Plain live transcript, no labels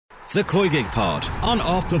The Koigig Pod on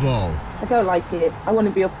Off the Ball. I don't like it. I want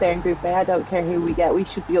to be up there in Group A. I don't care who we get. We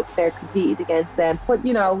should be up there competing against them. But,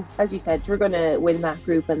 you know, as you said, we're going to win that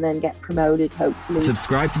group and then get promoted, hopefully.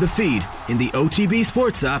 Subscribe to the feed in the OTB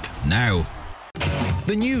Sports app now.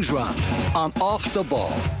 The Newsround on Off the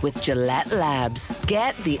Ball. With Gillette Labs.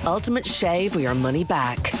 Get the ultimate shave or your money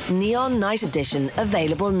back. Neon Night Edition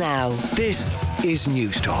available now. This is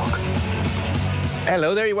News Talk.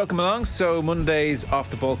 Hello there, you're welcome along. So Monday's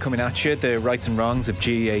Off the Ball coming at you. The rights and wrongs of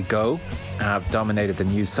GAA Go have dominated the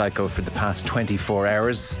news cycle for the past 24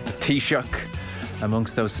 hours. The Taoiseach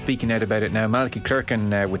amongst those speaking out about it now. Malachy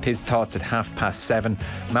Clerkin with his thoughts at 7:30.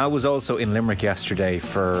 Mal was also in Limerick yesterday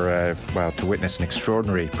for, to witness an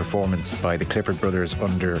extraordinary performance by the Clifford brothers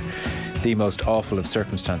under the most awful of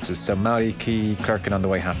circumstances. So Malachy Clerkin on the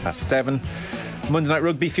way 7:30. Monday Night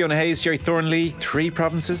Rugby, Fiona Hayes, Jerry Thornley, 3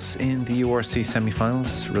 provinces in the URC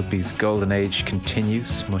semi-finals. Rugby's golden age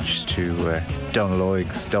continues, much to Donal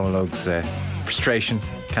Óg's frustration.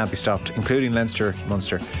 Can't be stopped, including Leinster,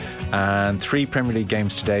 Munster. And 3 Premier League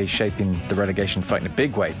games today, shaping the relegation fight in a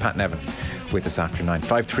big way. Pat Nevin with us after 9.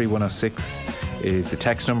 53106 is the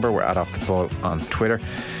text number. We're at Off the Ball on Twitter.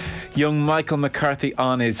 Young Michael McCarthy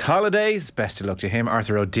on his holidays. Best of luck to him.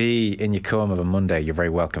 Arthur O'D in you come of a Monday. You're very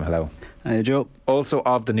welcome. Hello. Hi, Joe. Also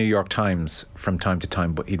of the New York Times from time to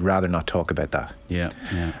time, but he'd rather not talk about that. Yeah.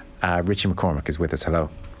 Richie McCormack is with us.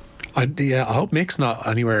 Hello. I hope Mick's not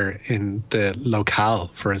anywhere in the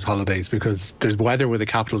locale for his holidays, because there's weather with a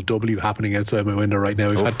capital W happening outside my window right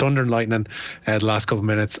now. We've had thunder and lightning the last couple of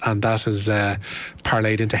minutes, and that has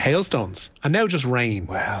parlayed into hailstones and now just rain,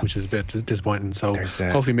 which is a bit disappointing. So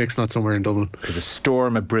hopefully Mick's not somewhere in Dublin. There's a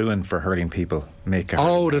storm a brewing for hurling people.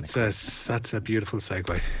 That's a beautiful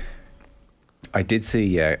segue. I did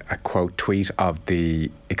see a tweet of the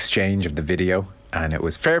exchange of the video, and it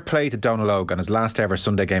was fair play to Donal Óg on his last ever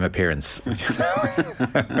Sunday game appearance.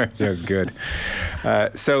 It was good.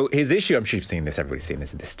 So his issue, I'm sure you've seen this, everybody's seen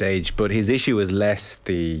this at this stage, but his issue is less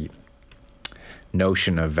the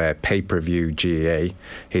notion of pay-per-view GAA.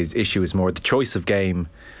 His issue is more the choice of game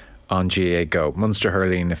on GAA Go. Munster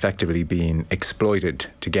hurling effectively being exploited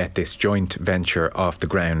to get this joint venture off the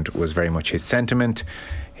ground was very much his sentiment.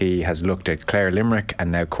 He has looked at Clare, Limerick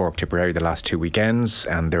and now Cork, Tipperary the last 2 weekends,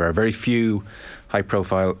 and there are very few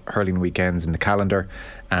high-profile hurling weekends in the calendar,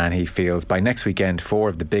 and he feels by next weekend 4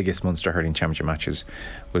 of the biggest Munster hurling championship matches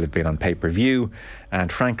will have been on pay-per-view,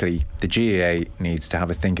 and frankly the GAA needs to have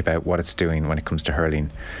a think about what it's doing when it comes to hurling.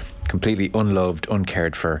 Completely unloved,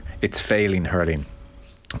 uncared for, it's failing hurling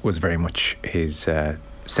was very much his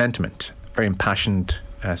sentiment. Very impassioned,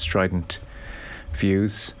 strident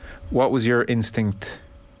views. What was your instinct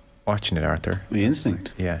watching it, Arthur? The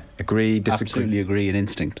instinct? Yeah. Agree, disagree? Absolutely agree in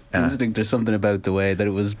instinct. Instinct, there's something about the way that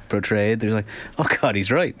it was portrayed. There's like, oh God,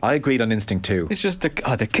 he's right. I agreed on instinct too. It's just, they're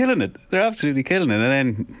killing it. They're absolutely killing it. And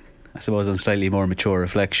then, I suppose on slightly more mature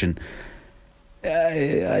reflection,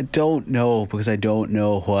 I don't know, because I don't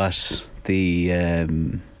know what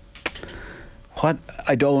the...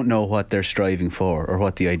 I don't know what they're striving for or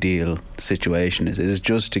what the ideal situation is. Is it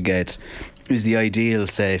just to get... Is the ideal,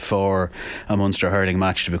 say, for a Munster hurling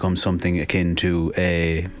match to become something akin to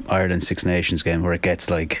a Ireland Six Nations game where it gets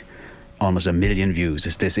like almost 1 million views?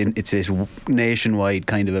 It's this nationwide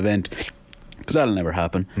kind of event, because that'll never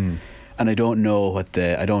happen. And I don't know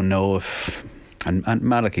if, and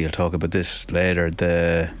Malachy will talk about this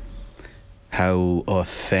later, how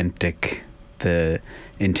authentic the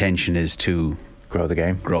intention is to grow the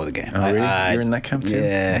game. Oh, really? You're in that camp too?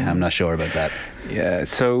 Yeah, I'm not sure about that. Yeah,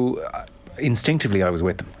 so instinctively I was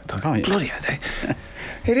with them. I thought, bloody hell,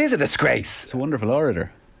 it is a disgrace. It's a wonderful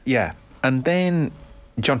orator. Yeah, and then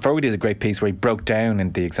John Fogarty did a great piece where he broke down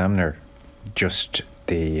in the Examiner just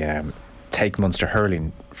the take Munster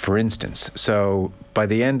hurling, for instance. So by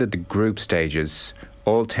the end of the group stages,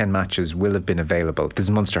 all 10 matches will have been available. This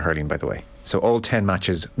is Munster hurling, by the way. So all 10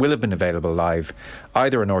 matches will have been available live,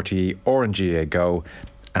 either on RTE or on GAA Go,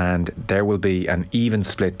 and there will be an even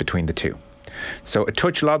split between the two. So a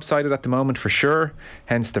touch lopsided at the moment for sure,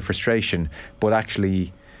 hence the frustration, but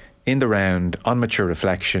actually in the round, on mature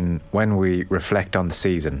reflection, when we reflect on the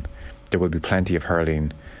season, there will be plenty of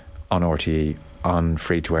hurling on RTE, on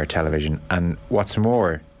free-to-air television. And what's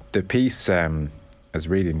more, the piece as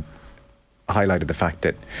reading highlighted the fact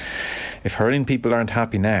that if hurling people aren't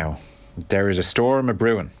happy now, there is a storm a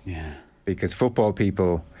brewing. Yeah. Because football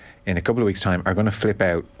people in a couple of weeks' time are going to flip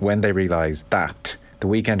out when they realise that the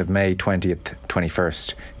weekend of May 20th,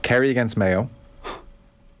 21st, Kerry against Mayo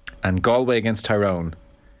and Galway against Tyrone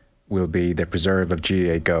will be the preserve of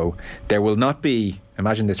GAA Go. There will not be,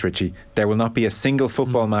 imagine this, Richie, there will not be a single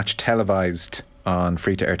football match televised on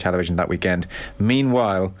free-to-air television that weekend.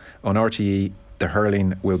 Meanwhile, on RTE, the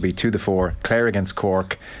hurling will be to the fore. Clare against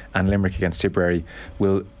Cork and Limerick against Tipperary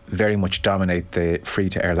will very much dominate the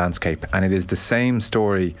free-to-air landscape. And it is the same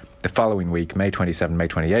story the following week, May 27, May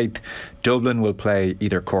 28th. Dublin will play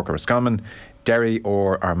either Cork or Roscommon. Derry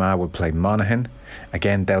or Armagh will play Monaghan.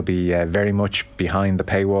 Again, they'll be very much behind the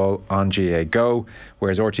paywall on GAA Go,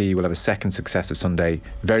 whereas RTE will have a second successive Sunday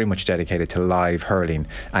very much dedicated to live hurling,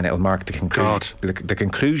 and it'll mark the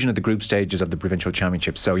conclusion of the group stages of the provincial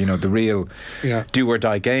championship. So, you know, the real do or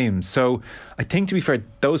die games. So I think, to be fair,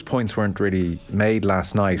 those points weren't really made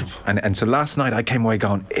last night, and so last night I came away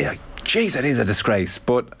going, geez, it is a disgrace,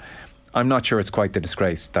 but I'm not sure it's quite the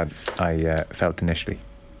disgrace that I felt initially.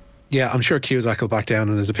 Yeah, I'm sure Cusack will back down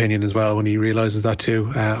on his opinion as well when he realises that too.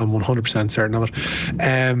 I'm 100% certain of it.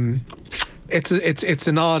 It's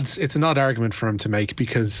an odd argument for him to make,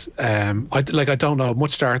 because I don't know,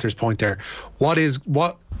 much to Arthur's point there. What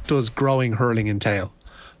does growing hurling entail?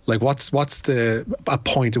 Like, what's a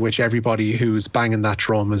point at which everybody who's banging that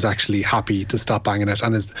drum is actually happy to stop banging it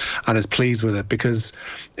and is pleased with it? Because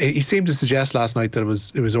he seemed to suggest last night that it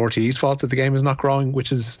was RTE's fault that the game is not growing,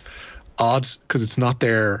 which is odd, because it's not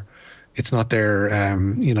their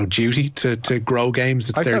duty to grow games.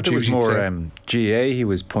 It's their duty. I thought it was more GA. He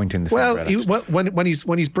was pointing the finger at. When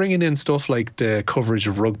he's bringing in stuff like the coverage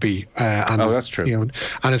of rugby, and that's true.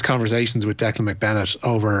 And his conversations with Declan McBennett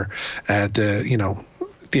over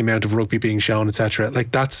the amount of rugby being shown, etc.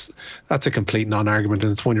 Like, that's a complete non-argument,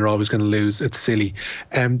 and it's one you're always going to lose. It's silly.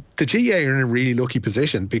 The GA are in a really lucky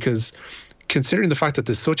position, because considering the fact that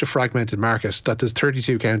there's such a fragmented market, that there's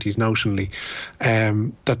 32 counties notionally,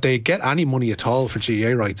 that they get any money at all for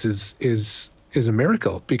GA rights is a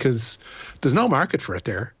miracle, because there's no market for it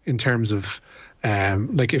there in terms of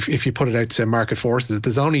if you put it out to market forces.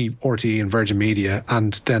 There's only RTE and Virgin Media,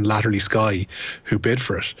 and then laterally Sky, who bid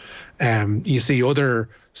for it. You see other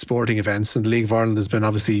sporting events, and the League of Ireland has been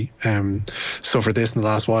obviously suffered this in the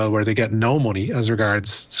last while, where they get no money as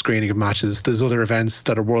regards screening of matches. There's other events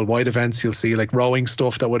that are worldwide events. You'll see like rowing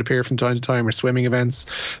stuff that would appear from time to time, or swimming events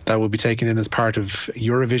that will be taken in as part of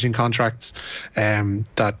Eurovision contracts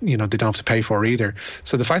that they don't have to pay for either.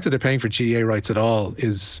 So the fact that they're paying for GA rights at all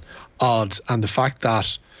is odd, and the fact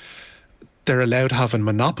that they're allowed to have a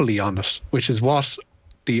monopoly on it, which is what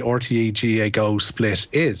the RTE GA Go split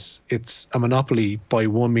is. It's a monopoly by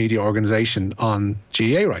one media organisation on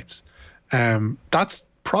GA rights. That's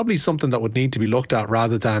probably something that would need to be looked at,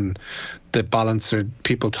 rather than the balance or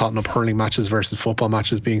people totting up hurling matches versus football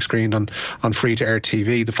matches being screened on free-to-air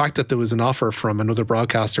TV. The fact that there was an offer from another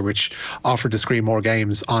broadcaster which offered to screen more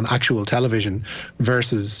games on actual television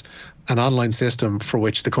versus an online system for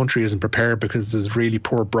which the country isn't prepared, because there's really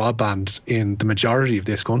poor broadband in the majority of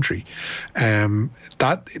this country.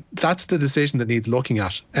 That's the decision that needs looking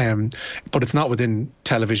at. But it's not within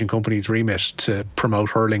television companies' remit to promote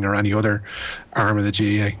hurling or any other arm of the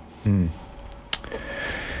GAA.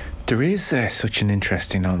 There is such an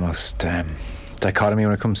interesting almost dichotomy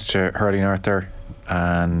when it comes to hurling, Arthur,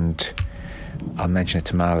 and I'll mention it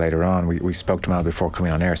to Mal later on. We spoke to Mal before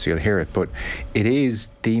coming on air, so you'll hear it. But it is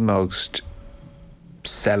the most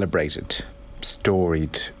celebrated,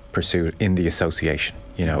 storied pursuit in the association.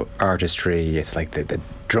 You know, artistry, it's like the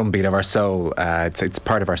drumbeat of our soul. It's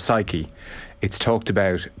part of our psyche. It's talked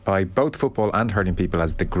about by both football and hurling people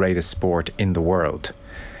as the greatest sport in the world.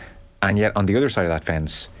 And yet, on the other side of that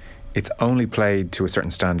fence, it's only played to a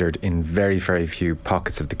certain standard in very, very few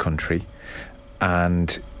pockets of the country.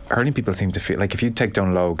 And hurling people seem to feel like, if you take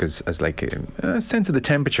Donal Óg as like a sense of the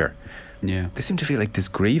temperature, they seem to feel like this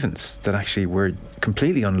grievance that actually we're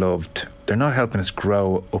completely unloved. They're not helping us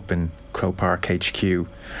grow up in Croke Park HQ,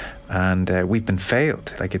 and we've been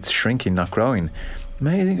failed. Like, it's shrinking, not growing.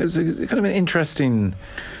 I think it was a kind of an interesting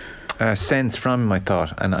sense from him, I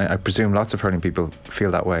thought, and I presume lots of hurling people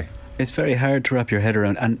feel that way. It's very hard to wrap your head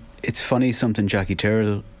around, and it's funny, something Jackie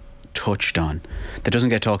Tyrrell touched on that doesn't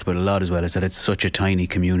get talked about a lot as well, is that it's such a tiny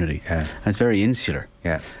community, and it's very insular,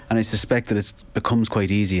 and I suspect that it becomes quite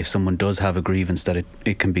easy if someone does have a grievance, that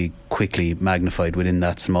it can be quickly magnified within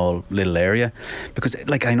that small little area. Because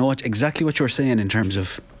like, I know exactly what you're saying in terms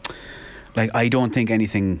of, like, I don't think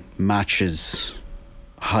anything matches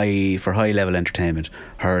high level entertainment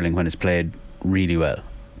hurling when it's played really well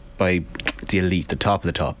by the elite, the top of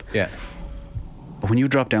the top. But when you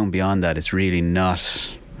drop down beyond that, it's really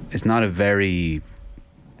not. It's not a very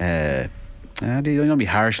They don't be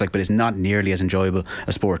harsh, like, but it's not nearly as enjoyable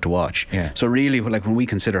a sport to watch. Yeah. So really, like, when we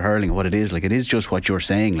consider hurling what it is, like, it is just what you're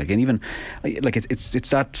saying, like, and even like it's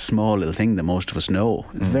that small little thing that most of us know.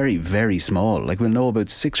 It's very, very small. Like, we'll know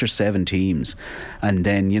about 6 or 7 teams, and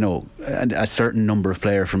then, you know, a certain number of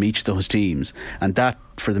players from each of those teams, and that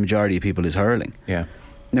for the majority of people is hurling. Yeah.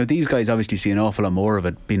 Now, these guys obviously see an awful lot more of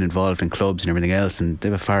it, being involved in clubs and everything else, and they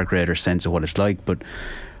have a far greater sense of what it's like. But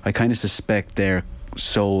I kind of suspect they're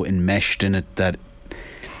so enmeshed in it that,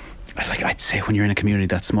 like, I'd say when you're in a community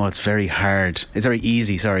that small, it's very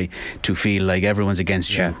easy to feel like everyone's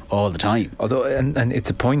against you all the time. Although, and it's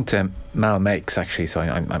a point Mal makes, actually, so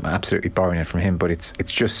I'm absolutely borrowing it from him, but it's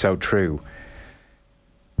just so true.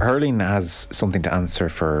 Hurling has something to answer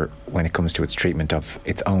for when it comes to its treatment of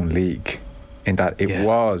its own league, in that it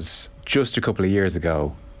was, just a couple of years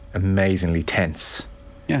ago, amazingly tense.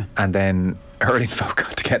 Yeah. And then hurling folk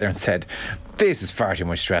got together and said, this is far too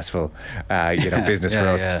much stressful business for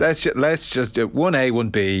us. Let's just 1A,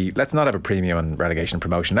 1B, let's not have a premium on relegation and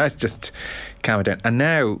promotion, let's just calm it down. And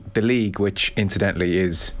now the league, which incidentally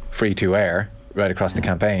is free to air right across the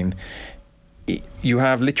campaign, you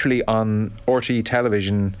have literally on RTÉ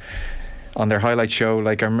television, on their highlight show,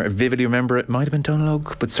 like, I vividly remember, it might have been Donal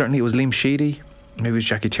Óg, but certainly it was Liam Sheedy, maybe it was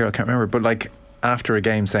Jackie Tyrrell, I can't remember, but like, after a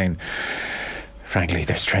game saying, frankly,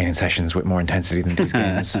 there's training sessions with more intensity than these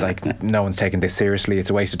games. Like, no one's taking this seriously. It's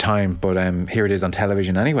a waste of time. But here it is on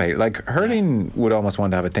television anyway. Like, hurling would almost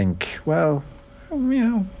want to have a think, well, you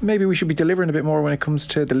know, maybe we should be delivering a bit more when it comes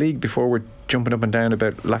to the league before we're jumping up and down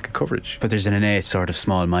about lack of coverage. But there's an innate sort of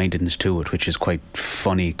small-mindedness to it, which is quite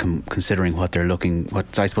funny considering what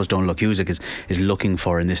I suppose Donal Óg is looking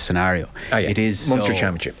for in this scenario. It is Munster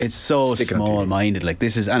Championship. It's so small-minded. Like,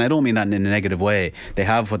 this is, and I don't mean that in a negative way. They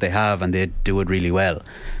have what they have and they do it really well.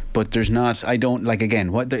 But there's not, I don't, like,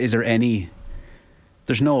 again,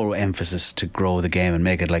 there's no emphasis to grow the game and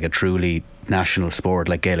make it like a truly national sport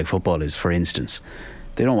like Gaelic football is, for instance.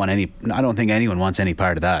 They don't want any. I don't think anyone wants any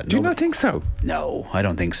part of that. Do you not think so? No, I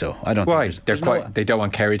don't think so. I don't. Why? Think they don't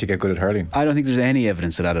want Kerry to get good at hurling. I don't think there's any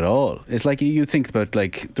evidence of that at all. It's like you think about,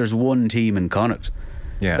 like, there's one team in Connacht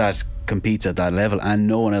that competes at that level, and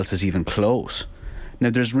no one else is even close. Now,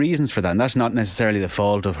 there's reasons for that, and that's not necessarily the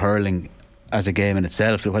fault of hurling as a game in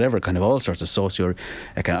itself, whatever, kind of all sorts of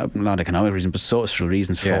not economic reasons, but social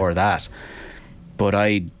reasons for that. But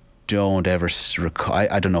I don't ever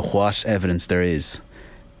I don't know what evidence there is,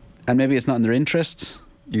 and maybe it's not in their interests,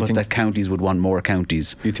 but that counties would want more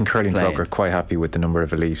counties. You think hurling folk are quite happy with the number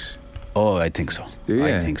of elite? Oh, I think so.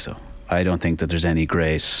 I think so. I don't think that there's any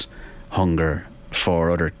great hunger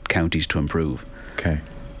for other counties to improve. Okay.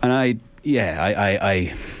 And I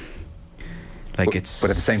like, but at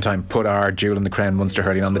the same time, put our Jewel in the Crown Munster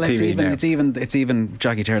hurling on the TV now. It's even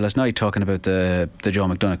Jackie Tyrrell last night talking about the Joe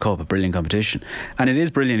McDonagh Cup, a brilliant competition, and it is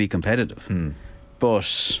brilliantly competitive.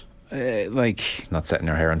 But like, it's not setting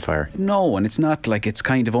our hair on fire. No, and it's not like it's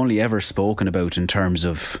kind of only ever spoken about in terms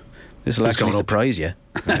of this will actually surprise you,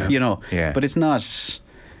 you know. Yeah. But it's not.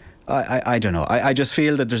 I don't know. I just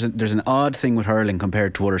feel that there's an odd thing with hurling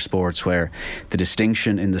compared to other sports where the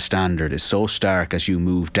distinction in the standard is so stark as you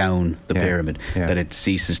move down the pyramid that it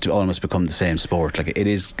ceases to almost become the same sport. Like,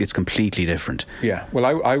 it's completely different. Yeah. Well,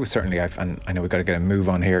 I was certainly, and I know we've got to get a move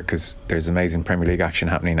on here because there's amazing Premier League action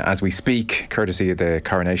happening as we speak, courtesy of the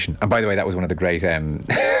Coronation. And by the way, that was one of the great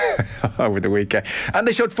over the weekend. And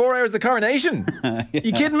they showed 4 hours of the Coronation.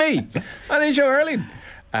 You kidding me? And they show hurling.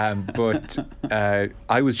 But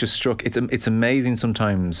I was just struck. It's amazing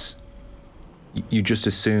sometimes. You just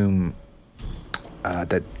assume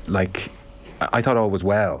that, like, I thought all was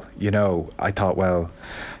well. You know, I thought, well,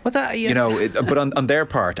 that, you know, but on their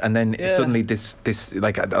part, and then suddenly this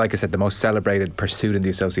like I said, the most celebrated pursuit in the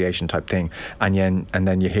association type thing, and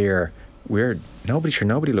then you hear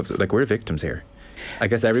nobody loves it. Like, we're victims here. I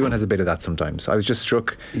guess everyone has a bit of that sometimes. I was just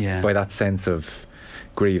struck by that sense of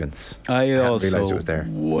grievance. I also realised it was there.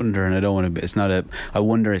 Wonder, and I don't want to. It's not a. I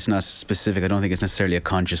wonder. It's not specific. I don't think it's necessarily a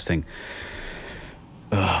conscious thing.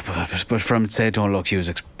 But from, say, Donal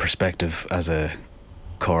Óg's perspective as a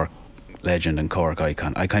Cork legend and Cork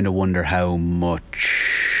icon, I kind of wonder how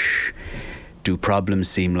much do problems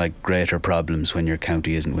seem like greater problems when your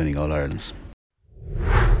county isn't winning All Irelands.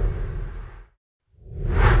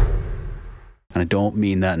 And I don't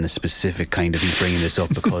mean that in a specific kind of he's bringing this up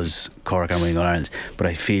because Cork are winning All Ireland, but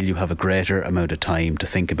I feel you have a greater amount of time to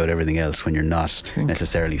think about everything else when you're not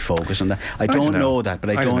necessarily focused on that. I don't know that, but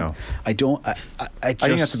I think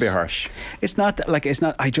that's a bit harsh. It's not like it's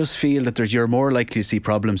not. I just feel that you're more likely to see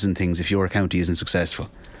problems in things if your county isn't successful.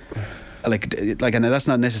 Like, and that's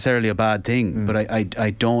not necessarily a bad thing, but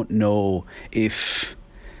I don't know if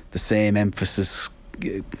the same emphasis.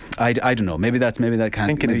 I don't know. Maybe that can't. I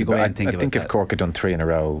think it is. Go I and think think if Cork had done 3 in a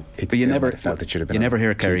row, but you never felt it should have been. You never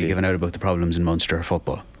hear Kerry TV. giving out about the problems in Munster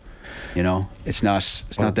football. You know, it's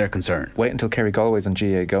not their concern. Wait until Kerry Galway's on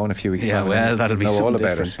GA Go in a few weeks. Yeah, time well, that'll be something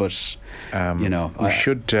different. But you know, we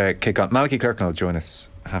should kick on. Malachy Clerkin will join us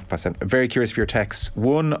 7:30. I'm very curious for your texts.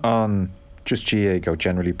 One on just GA Go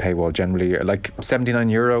generally, paywall generally, like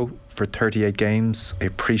 €79 for 38 games. I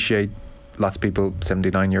appreciate lots of people.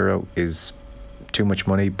 €79 is too much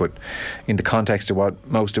money, but in the context of what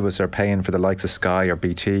most of us are paying for the likes of Sky or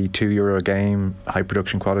BT, €2 a game, high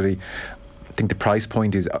production quality, I think the price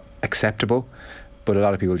point is acceptable, but a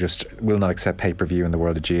lot of people just will not accept pay-per-view in the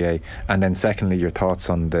world of GA. And then secondly, your thoughts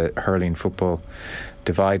on the hurling football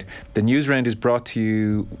divide. The Newsround is brought to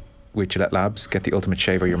you with Gillette Labs. Get the ultimate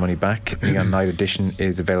shave or your money back. Neon Night Edition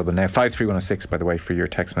is available now. 53106, by the way, for your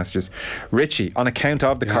text messages. Richie, on account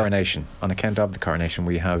of the coronation,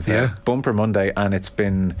 we have Bumper Monday, and it's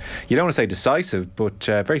been, you don't want to say decisive, but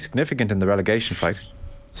very significant in the relegation fight.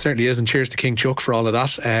 Certainly is, and cheers to King Chuck for all of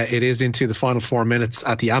that. It is into the final 4 minutes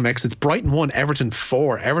at the Amex. It's Brighton 1, Everton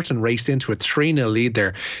 4. Everton raced into a 3-0 lead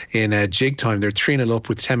there in jig time. They're 3-0 up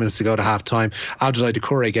with 10 minutes to go to half time. Abdoulaye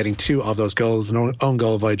Doucouré getting 2 of those goals, an own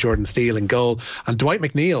goal by Jordan Steele in goal. And Dwight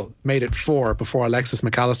McNeil made it 4 before Alexis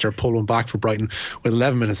McAllister pulled one back for Brighton with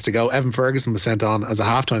 11 minutes to go. Evan Ferguson was sent on as a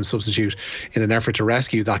half-time substitute in an effort to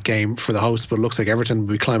rescue that game for the hosts, but it looks like Everton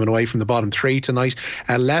will be climbing away from the bottom 3 tonight.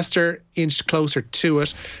 Leicester inched closer to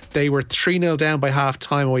it. They were 3-0 down by half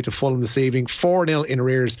time away to Fulham this evening, 4-0 in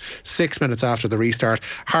arrears 6 minutes after the restart.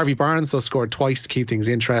 Harvey Barnes though scored twice to keep things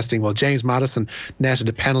interesting, while James Maddison netted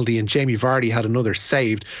a penalty and Jamie Vardy had another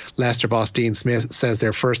saved. Leicester boss Dean Smith says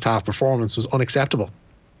their first half performance was unacceptable.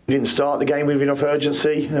 We didn't start the game with enough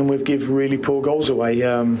urgency, and we've given really poor goals away.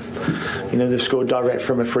 They've scored direct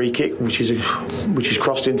from a free kick, which is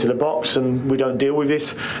crossed into the box, and we don't deal with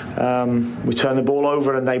it. We turn the ball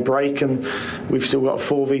over and they break, and we've still got a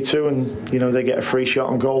 4v2, and they get a free shot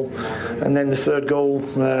on goal. And then the third goal,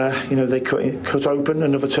 they cut open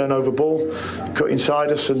another turnover ball, cut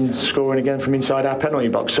inside us, and scoring again from inside our penalty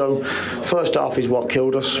box. So first half is what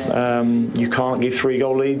killed us. You can't give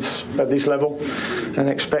 3-goal leads at this level and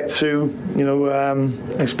expect to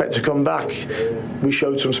come back. We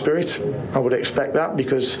showed some spirit. I would expect that,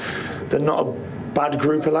 because they're not a bad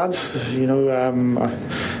group of lads.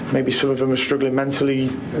 Maybe some of them are struggling mentally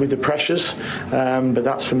with the pressures, but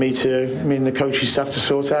that's for the coaching staff to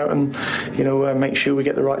sort out and make sure we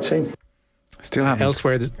get the right team. Still haven't.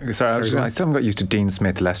 Elsewhere. I still haven't got used to Dean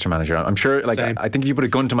Smith, Leicester manager. I'm sure, I think if you put a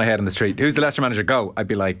gun to my head on the street, who's the Leicester manager? Go. I'd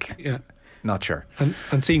be like, yeah. Not sure.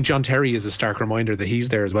 And seeing John Terry is a stark reminder that he's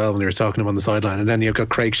there as well when they were talking to him on the sideline. And then you've got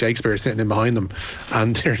Craig Shakespeare sitting in behind them,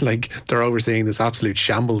 and they're overseeing this absolute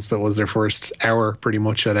shambles that was their first hour pretty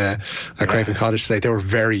much at Craven Cottage today. They were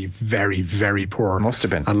very, very, very poor. Must have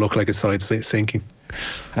been. And looked like a side sinking.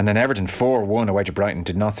 And then Everton 4-1 away to Brighton.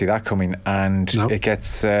 Did not see that coming, and it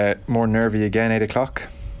gets more nervy again, 8 o'clock.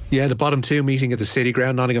 Yeah, the bottom 2 meeting at the City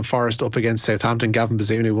Ground. Nottingham Forest up against Southampton. Gavin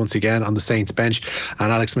Bazunu once again on the Saints bench,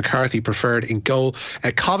 and Alex McCarthy preferred in goal.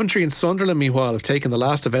 Coventry and Sunderland, meanwhile, have taken the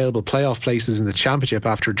last available playoff places in the Championship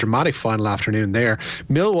after a dramatic final afternoon there.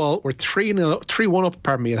 Millwall were 3-1 up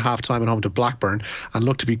at half-time at home to Blackburn and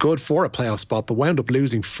looked to be good for a playoff spot, but wound up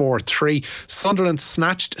losing 4-3. Sunderland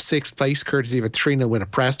snatched 6th place courtesy of a 3-0 win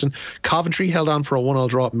at Preston. Coventry held on for a 1-1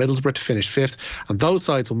 draw at Middlesbrough to finish 5th, and those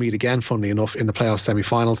sides will meet again, funnily enough, in the playoff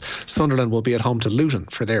semi-finals. Sunderland will be at home to Luton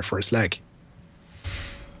for their first leg.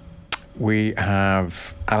 We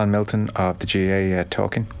have Alan Milton of the GA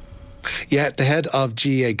talking. Yeah, the head of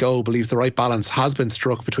GA Go believes the right balance has been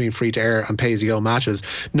struck between free-to-air and pay-as-you-go matches.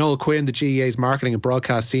 Noel Quinn, the GA's marketing and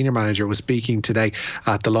broadcast senior manager, was speaking today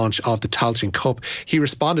at the launch of the Tailteann Cup. He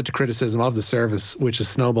responded to criticism of the service, which has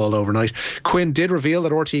snowballed overnight. Quinn did reveal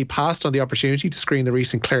that RTE passed on the opportunity to screen the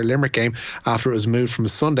recent Clare Limerick game after it was moved from a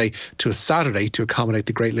Sunday to a Saturday to accommodate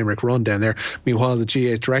the Great Limerick Run down there. Meanwhile, the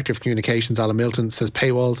GA's director of communications, Alan Milton, says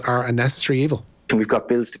paywalls are a necessary evil. And we've got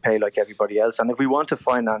bills to pay like everybody else. And if we want to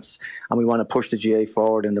finance and we want to push the GA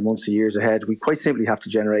forward in the months and years ahead, we quite simply have to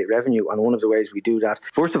generate revenue. And one of the ways we do that,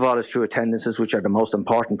 first of all, is through attendances, which are the most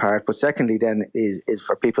important part. But secondly, then, is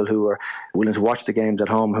for people who are willing to watch the games at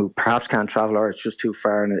home, who perhaps can't travel or it's just too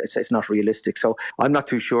far and it's not realistic. So I'm not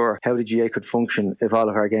too sure how the GA could function if all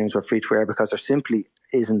of our games were free to air, because there simply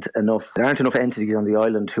isn't enough. There aren't enough entities on the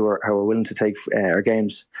island who are willing to take our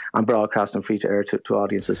games and broadcast them free to air to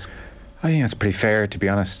audiences. I think that's pretty fair, to be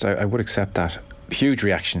honest. I would accept that. Huge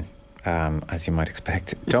reaction as you might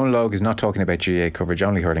expect. Donal Óg is not talking about GAA coverage,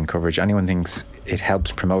 only hurling coverage. Anyone thinks it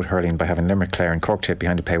helps promote hurling by having Limerick, Clare and Cork Tip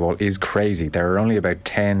behind a paywall is crazy. There are only about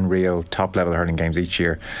 10 real top-level hurling games each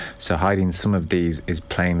year, so hiding some of these is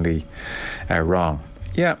plainly wrong.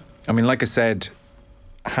 Yeah, I mean, like I said,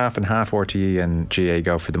 half and half RTE and GAA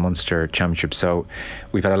go for the Munster Championship, so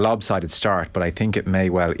we've had a lopsided start, but I think it may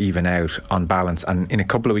well even out on balance. And in a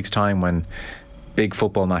couple of weeks' time, when big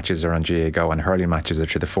football matches are on GAA Go and hurling matches are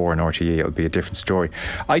to the fore in RTE, it'll be a different story.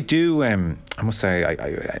 I do, I must say,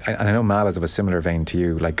 I know Mal is of a similar vein to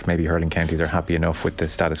you, like maybe hurling counties are happy enough with the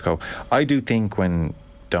status quo. I do think when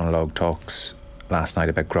Donal Óg talks last night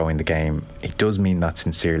about growing the game, he does mean that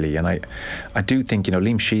sincerely, and I do think, you know,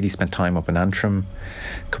 Liam Sheedy spent time up in Antrim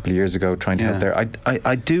a couple of years ago trying to help there.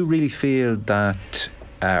 I do really feel that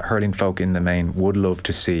hurling folk in the main would love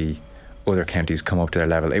to see other counties come up to their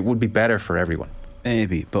level. It would be better for everyone.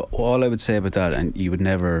 Maybe, but all I would say about that, and you would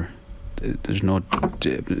never, there's no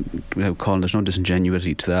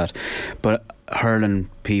disingenuity to that, but hurling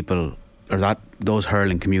people, or those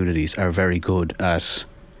hurling communities are very good at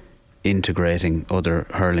integrating other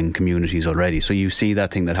hurling communities already. So you see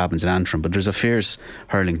that thing that happens in Antrim, but there's a fierce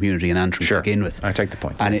hurling community in Antrim to begin with. I take the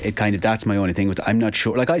point, and it kind of, that's my only thing with it. I'm not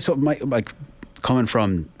sure, coming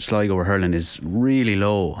from Sligo where hurling is really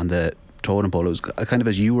low on the totem pole, it was kind of,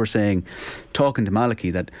 as you were saying, talking to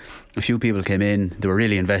Malachy, that a few people came in, they were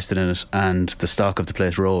really invested in it, and the stock of the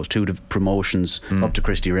place rose. 2 promotions up to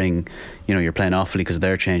Christy Ring, you know, you're playing awfully because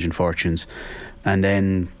they're changing fortunes, and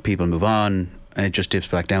then people move on and it just dips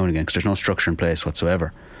back down again because there's no structure in place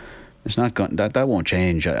whatsoever. It's not going, that won't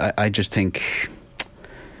change. I just think,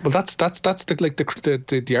 well, that's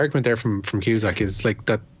the argument there from Cusack is like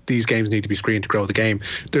that these games need to be screened to grow the game.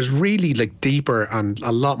 There's really like deeper and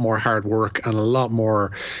a lot more hard work and a lot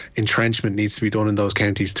more entrenchment needs to be done in those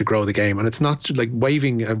counties to grow the game. And it's not like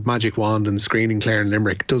waving a magic wand and screening Clare and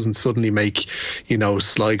Limerick doesn't suddenly make, you know,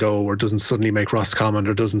 Sligo, or doesn't suddenly make Roscommon,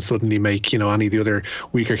 or doesn't suddenly make, you know, any of the other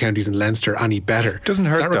weaker counties in Leinster any better. Doesn't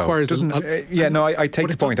hurt, that requires though. I take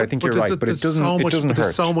the point. I think you're right, but it doesn't hurt.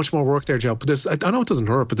 There's so much more work there, Joe. But I know it doesn't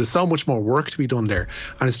hurt, but there's so much more work to be done there,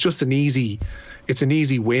 and it's just an easy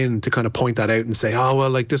win to kind of point that out and say, oh well,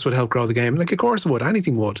 like this would help grow the game. Like, of course it would,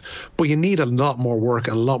 anything would, but you need a lot more work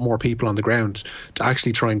and a lot more people on the ground to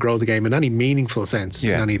actually try and grow the game in any meaningful sense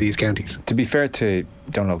in any of these counties. To be fair to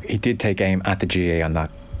Donal, he did take aim at the GAA on that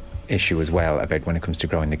issue as well, about when it comes to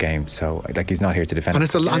growing the game. So like, he's not here to defend and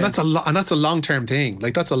that's a long-term thing.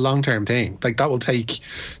 Like, that's a long-term thing. Like, that will take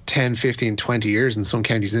 10, 15, 20 years in some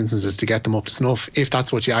counties' instances to get them up to snuff, if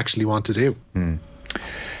that's what you actually want to do.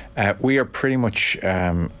 We are pretty much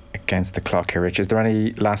against the clock here, Rich. Is there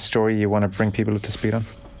any last story you want to bring people up to speed on?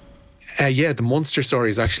 The Munster story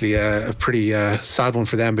is actually a pretty sad one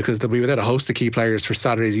for them, because they'll be without a host of key players for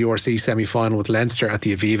Saturday's URC semi-final with Leinster at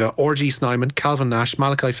the Aviva. RG Snyman, Calvin Nash,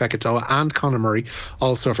 Malachi Fekitoa and Conor Murray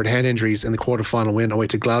all suffered head injuries in the quarter-final win away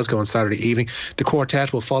to Glasgow on Saturday evening. The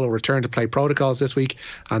quartet will follow return to play protocols this week,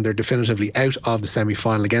 and they're definitively out of the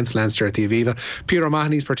semi-final against Leinster at the Aviva. Peter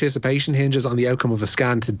O'Mahony's participation hinges on the outcome of a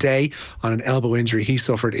scan today on an elbow injury he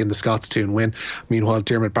suffered in the Scots-Toon win. Meanwhile,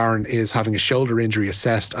 Dermot Barron is having a shoulder injury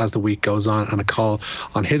assessed as the week goes on, and a call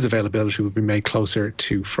on his availability will be made closer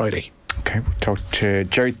to Friday. Okay, we'll talk to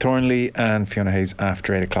Jerry Thornley and Fiona Hayes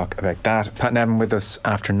after 8 o'clock about that. Pat Nevin with us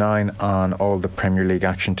after 9 on all the Premier League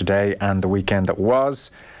action today and the weekend that was.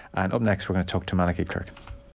 And up next, we're going to talk to Malachy Clerk.